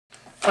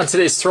On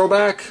today's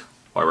Throwback,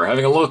 while we're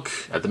having a look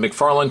at the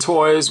McFarlane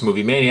Toys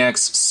Movie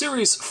Maniacs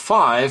Series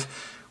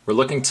 5, we're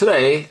looking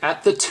today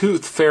at the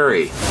Tooth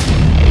Fairy.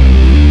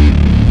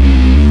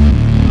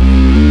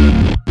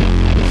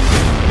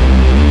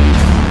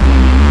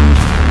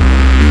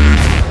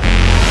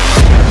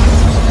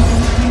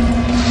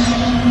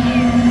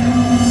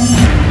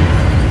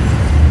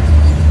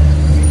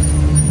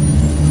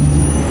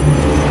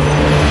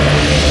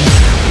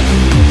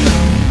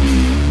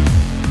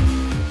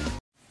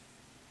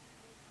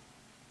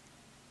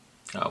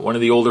 One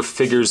of the older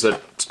figures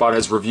that Spot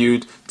has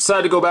reviewed,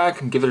 decided to go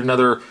back and give it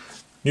another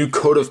new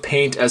coat of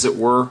paint, as it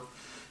were.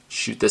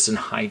 Shoot this in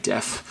high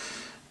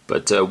def.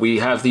 But we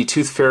have the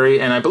Tooth Fairy,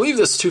 and I believe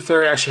this Tooth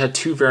Fairy actually had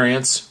two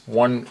variants,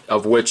 one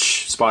of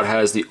which Spot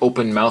has the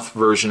open mouth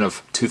version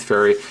of Tooth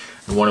Fairy,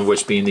 and one of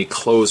which being the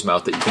closed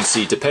mouth that you can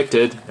see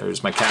depicted,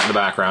 there's my cat in the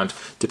background,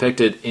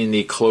 depicted in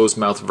the closed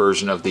mouth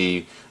version of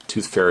the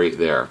Tooth Fairy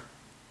there.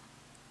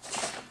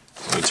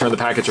 So we turn the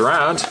package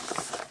around.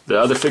 The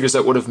other figures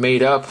that would have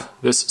made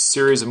up this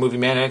series of Movie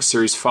Maniacs,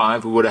 Series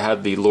 5, we would have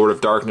had the Lord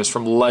of Darkness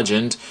from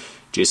Legend,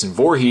 Jason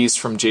Voorhees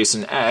from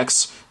Jason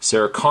X,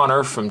 Sarah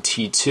Connor from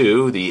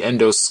T2, the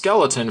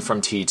Endoskeleton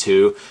from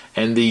T2,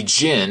 and the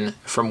Djinn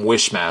from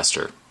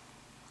Wishmaster.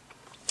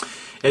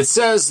 It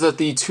says that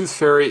the Tooth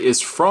Fairy is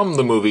from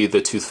the movie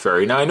The Tooth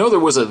Fairy. Now, I know there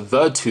was a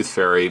The Tooth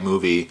Fairy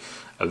movie,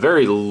 a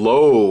very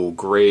low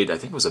grade, I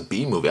think it was a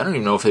B movie. I don't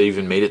even know if it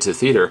even made it to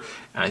theater.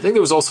 And I think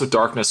there was also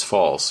Darkness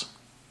Falls.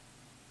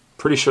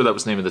 Pretty sure that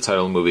was the name of the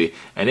title of the movie,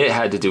 and it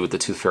had to do with the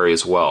Tooth Fairy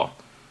as well.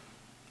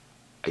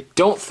 I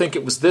don't think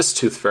it was this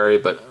Tooth Fairy,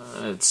 but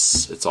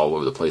it's all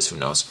over the place, who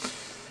knows.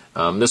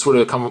 This would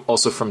have come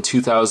also from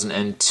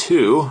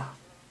 2002,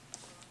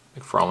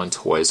 McFarlane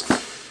Toys.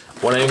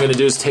 What I'm going to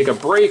do is take a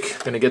break,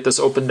 going to get this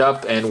opened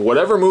up, and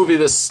whatever movie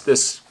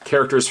this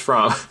character is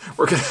from,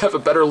 we're going to have a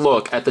better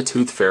look at the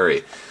Tooth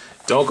Fairy.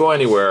 Don't go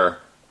anywhere.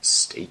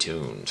 Stay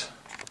tuned.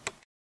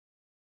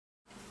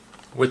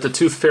 With the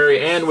Tooth Fairy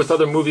and with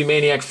other Movie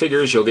Maniac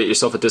figures, you'll get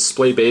yourself a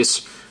display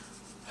base.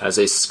 Has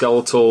a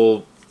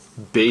skeletal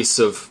base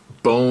of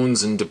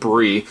bones and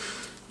debris,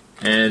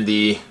 and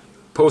the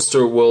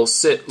poster will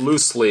sit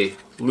loosely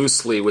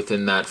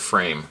within that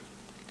frame.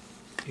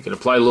 You can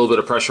apply a little bit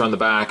of pressure on the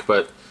back,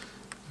 but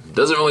it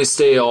doesn't really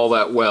stay all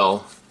that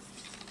well.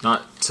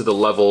 Not to the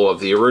level of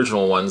the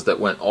original ones that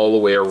went all the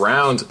way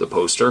around the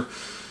poster.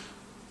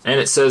 And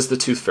it says the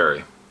Tooth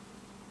Fairy.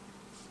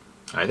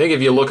 I think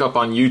if you look up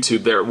on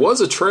YouTube, there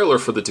was a trailer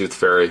for the Tooth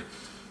Fairy.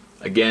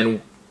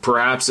 Again,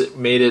 perhaps it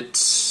made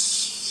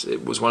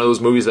it was one of those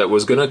movies that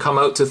was going to come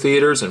out to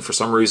theaters, and for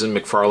some reason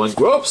McFarlane,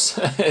 whoops,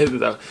 it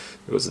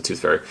was the Tooth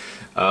Fairy.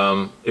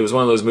 It was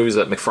one of those movies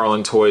that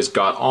McFarlane Toys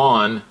got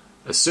on,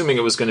 assuming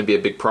it was going to be a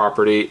big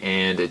property,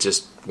 and it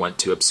just went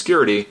to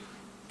obscurity.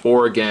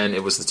 Or again,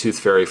 it was the Tooth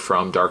Fairy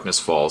from Darkness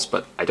Falls,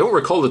 but I don't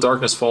recall the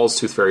Darkness Falls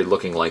Tooth Fairy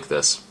looking like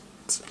this.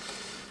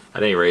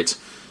 At any rate,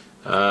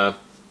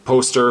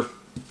 poster.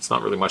 It's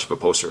not really much of a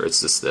poster,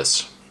 it's just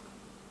this.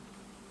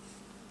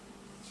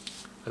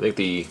 I think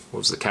what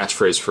was the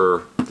catchphrase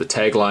for the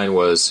tagline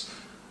was,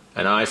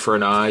 an eye for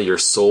an eye, your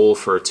soul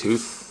for a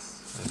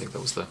tooth. I think that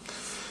was the...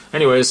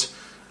 Anyways,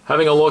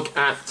 having a look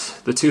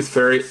at the Tooth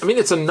Fairy. I mean,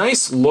 it's a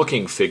nice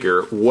looking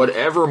figure,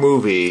 whatever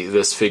movie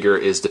this figure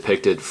is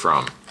depicted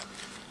from.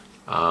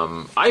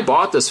 I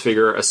bought this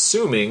figure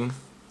assuming,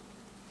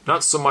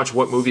 not so much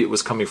what movie it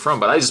was coming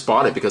from, but I just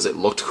bought it because it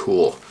looked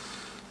cool.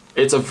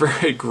 It's a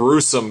very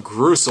gruesome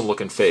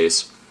looking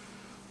face.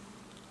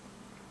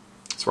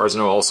 As far as I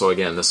know, also,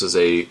 again, this is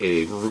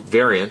a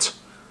variant.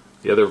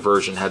 The other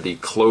version had the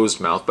closed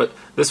mouth, but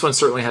this one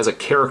certainly has a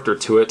character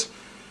to it.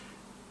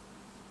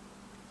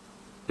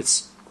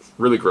 It's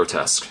really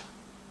grotesque.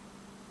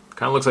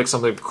 Kind of looks like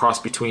something cross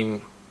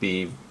between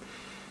the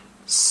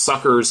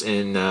suckers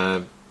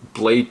in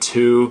Blade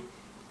 2,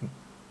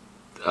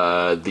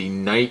 the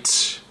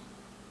Night...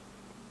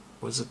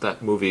 Was it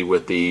that movie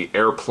with the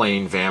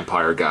airplane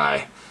vampire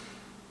guy?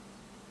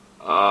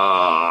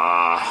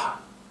 I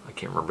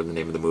can't remember the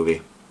name of the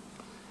movie.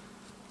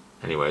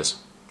 Anyways,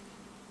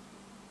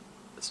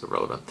 it's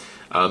irrelevant.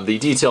 The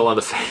detail on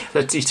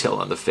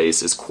the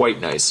face is quite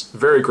nice,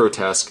 very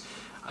grotesque.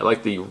 I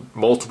like the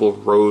multiple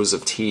rows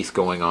of teeth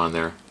going on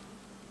there.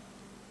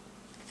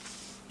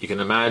 You can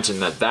imagine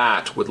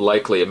that would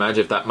likely,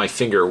 imagine if that my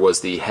finger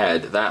was the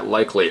head, that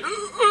likely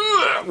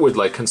would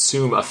like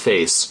consume a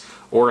face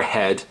or a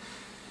head.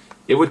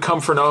 It would come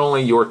for not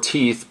only your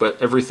teeth,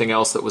 but everything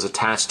else that was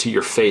attached to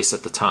your face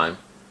at the time.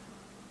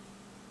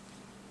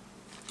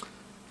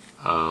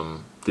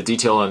 The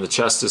detail on the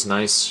chest is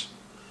nice.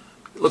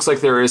 It looks like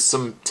there is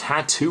some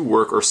tattoo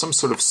work or some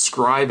sort of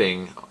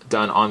scribing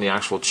done on the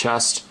actual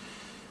chest.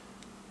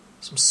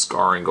 Some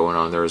scarring going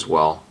on there as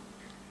well.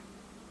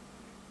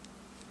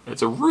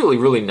 It's a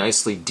really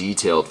nicely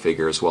detailed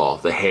figure as well.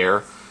 The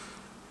hair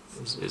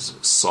is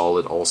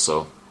solid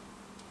also.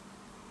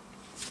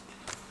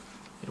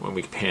 And when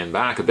we pan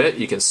back a bit,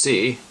 you can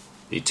see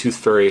the Tooth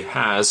Fairy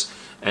has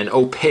an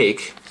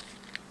opaque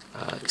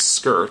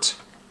skirt.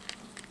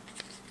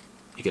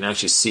 you can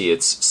actually see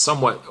it's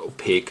somewhat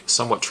opaque,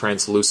 somewhat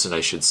translucent, I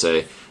should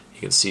say.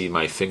 You can see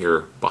my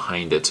finger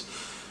behind it.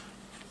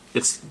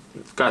 It's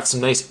got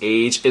some nice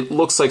age. It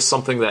looks like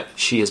something that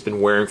she has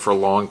been wearing for a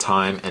long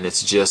time, and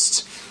it's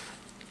just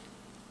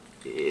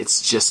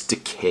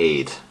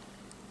decayed.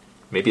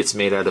 Maybe it's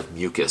made out of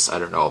mucus. I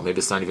don't know. Maybe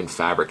it's not even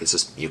fabric. It's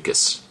just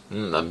mucus.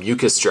 A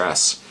mucus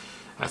dress.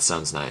 That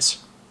sounds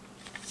nice.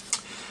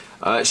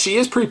 She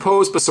is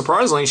pre-posed, but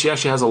surprisingly, she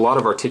actually has a lot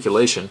of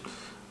articulation.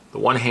 The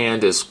one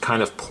hand is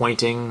kind of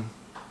pointing,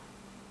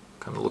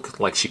 kind of looking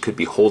like she could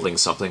be holding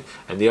something,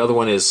 and the other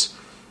one is,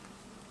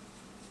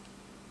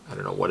 I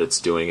don't know what it's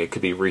doing. It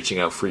could be reaching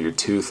out for your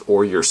tooth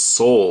or your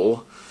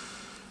soul.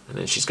 And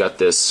then she's got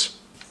this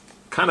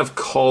kind of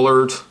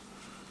collared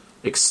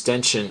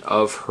extension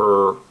of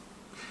her.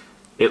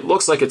 It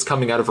looks like it's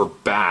coming out of her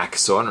back,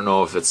 so I don't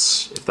know if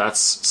that's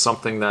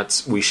something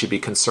that we should be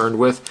concerned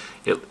with.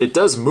 It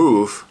does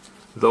move,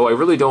 though I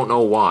really don't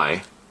know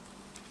why.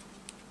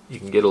 You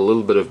can get a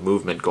little bit of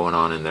movement going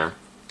on in there.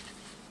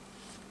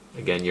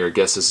 Again, your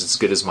guess is as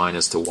good as mine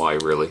as to why,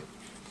 really.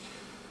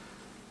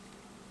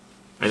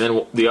 And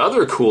then the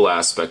other cool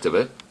aspect of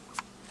it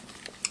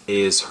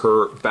is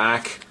her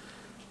back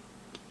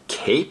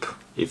cape,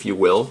 if you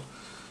will,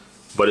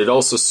 but it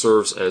also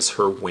serves as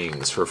her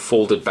wings, her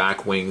folded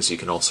back wings. You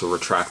can also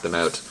retract them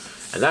out.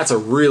 And that's a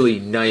really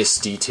nice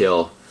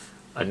detail,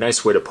 a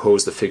nice way to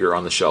pose the figure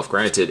on the shelf.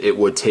 Granted, it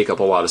would take up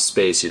a lot of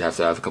space. You'd have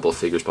to have a couple of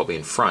figures probably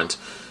in front.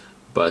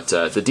 But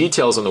the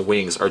details on the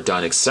wings are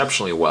done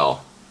exceptionally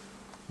well.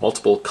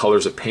 Multiple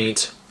colors of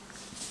paint.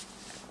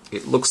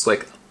 It looks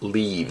like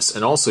leaves.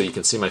 And also, you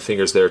can see my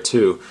fingers there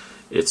too.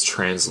 It's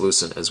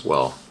translucent as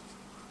well.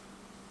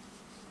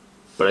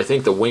 But I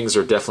think the wings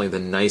are definitely the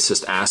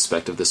nicest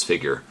aspect of this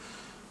figure.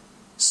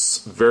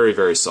 Very,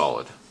 very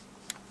solid.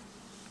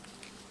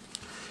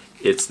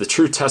 It's the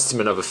true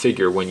testament of a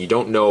figure when you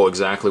don't know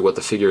exactly what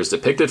the figure is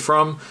depicted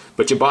from,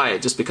 but you buy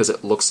it just because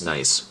it looks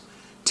nice.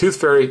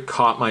 Tooth Fairy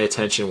caught my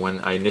attention when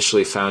I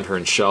initially found her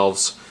in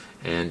shelves,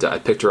 and I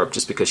picked her up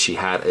just because she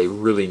had a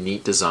really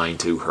neat design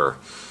to her.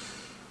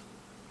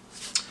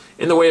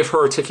 In the way of her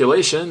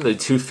articulation, the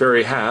Tooth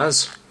Fairy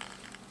has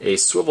a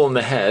swivel in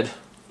the head.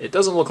 It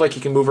doesn't look like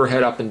you can move her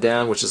head up and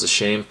down, which is a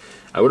shame.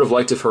 I would have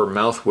liked if her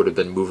mouth would have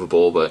been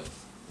movable, but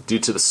due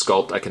to the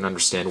sculpt, I can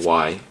understand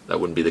why that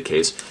wouldn't be the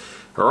case.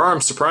 Her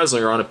arms,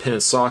 surprisingly, are on a pin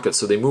and socket,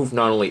 so they move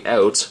not only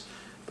out,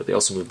 but they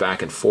also move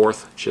back and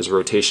forth. She has a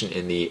rotation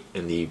in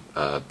the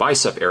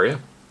bicep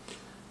area.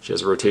 She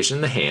has a rotation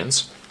in the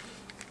hands.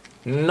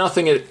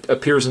 Nothing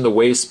appears in the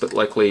waist, but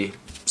likely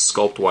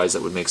sculpt-wise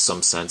that would make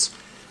some sense.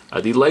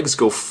 The legs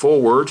go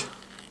forward,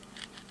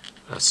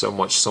 not so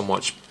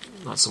much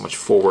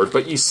forward,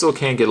 but you still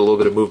can get a little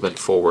bit of movement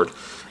forward,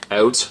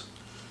 out,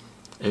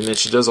 and then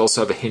she does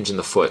also have a hinge in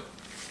the foot.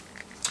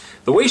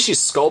 The way she's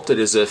sculpted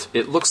is if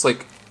it looks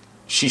like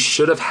she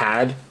should have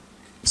had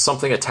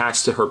something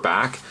attached to her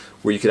back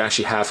where you could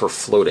actually have her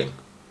floating,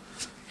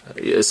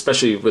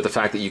 especially with the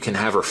fact that you can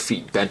have her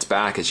feet bent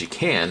back as you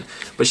can,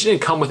 but she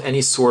didn't come with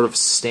any sort of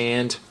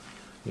stand,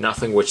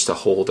 nothing which to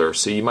hold her,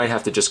 so you might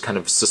have to just kind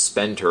of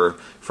suspend her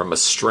from a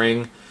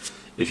string.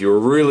 If you were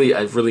really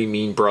a really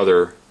mean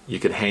brother, you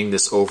could hang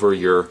this over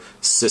your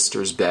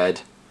sister's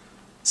bed,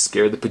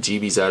 scare the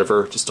bejeebies out of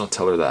her. Just don't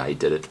tell her that I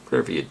did it.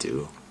 Whatever you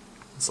do,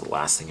 that's the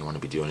last thing you want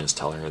to be doing, is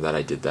telling her that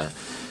I did that.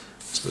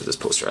 Let's move this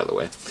poster out of the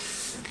way.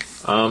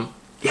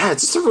 Yeah,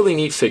 it's just a really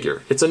neat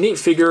figure. It's a neat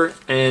figure,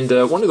 and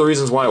one of the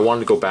reasons why I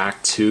wanted to go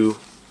back to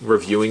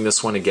reviewing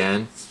this one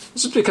again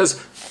is just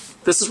because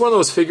this is one of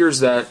those figures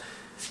that,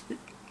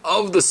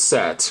 of the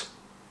set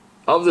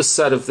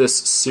of this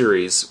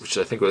series, which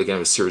I think again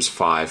was Series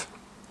 5,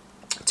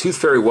 Tooth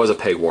Fairy was a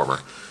peg warmer.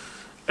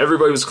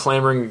 Everybody was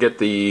clamoring to get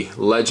the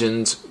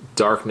Legend,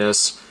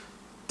 Darkness,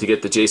 to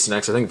get the Jason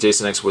X. I think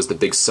Jason X was the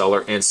big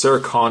seller, and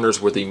Sarah Connors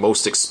were the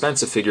most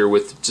expensive figure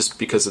just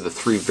because of the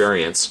 3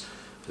 variants,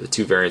 the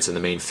 2 variants in the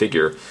main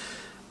figure.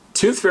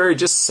 Tooth Fairy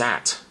just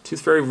sat.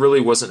 Tooth Fairy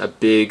really wasn't a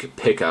big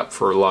pickup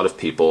for a lot of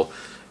people.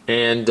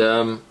 And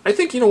I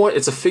think, you know what,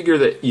 it's a figure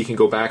that you can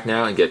go back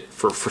now and get,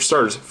 for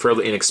starters,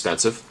 fairly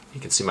inexpensive. You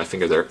can see my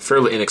finger there.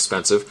 Fairly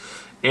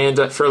inexpensive and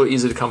fairly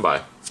easy to come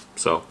by.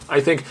 So I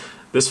think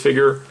this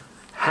figure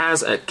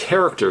has a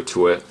character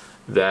to it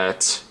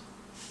that,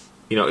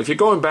 you know, if you're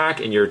going back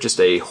and you're just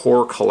a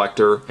horror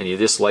collector and you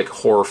just like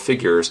horror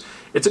figures,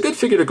 it's a good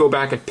figure to go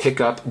back and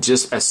pick up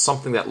just as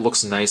something that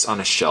looks nice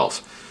on a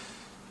shelf.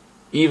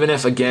 Even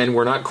if, again,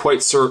 we're not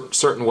quite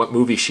certain what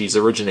movie she's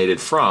originated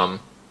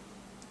from,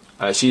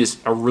 she is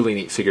a really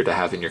neat figure to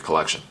have in your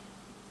collection.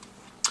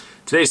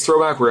 Today's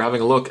Throwback, we're having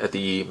a look at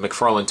the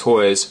McFarlane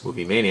Toys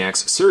movie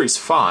Maniacs Series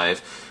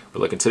 5. We're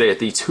looking today at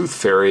the Tooth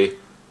Fairy.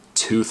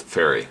 Tooth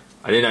Fairy.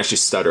 I didn't actually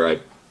stutter.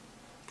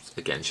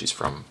 Again, she's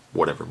from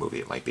whatever movie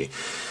it might be.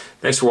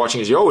 Thanks for watching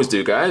as you always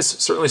do, guys.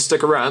 Certainly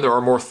stick around. There are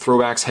more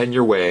throwbacks heading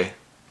your way.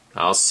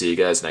 I'll see you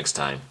guys next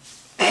time.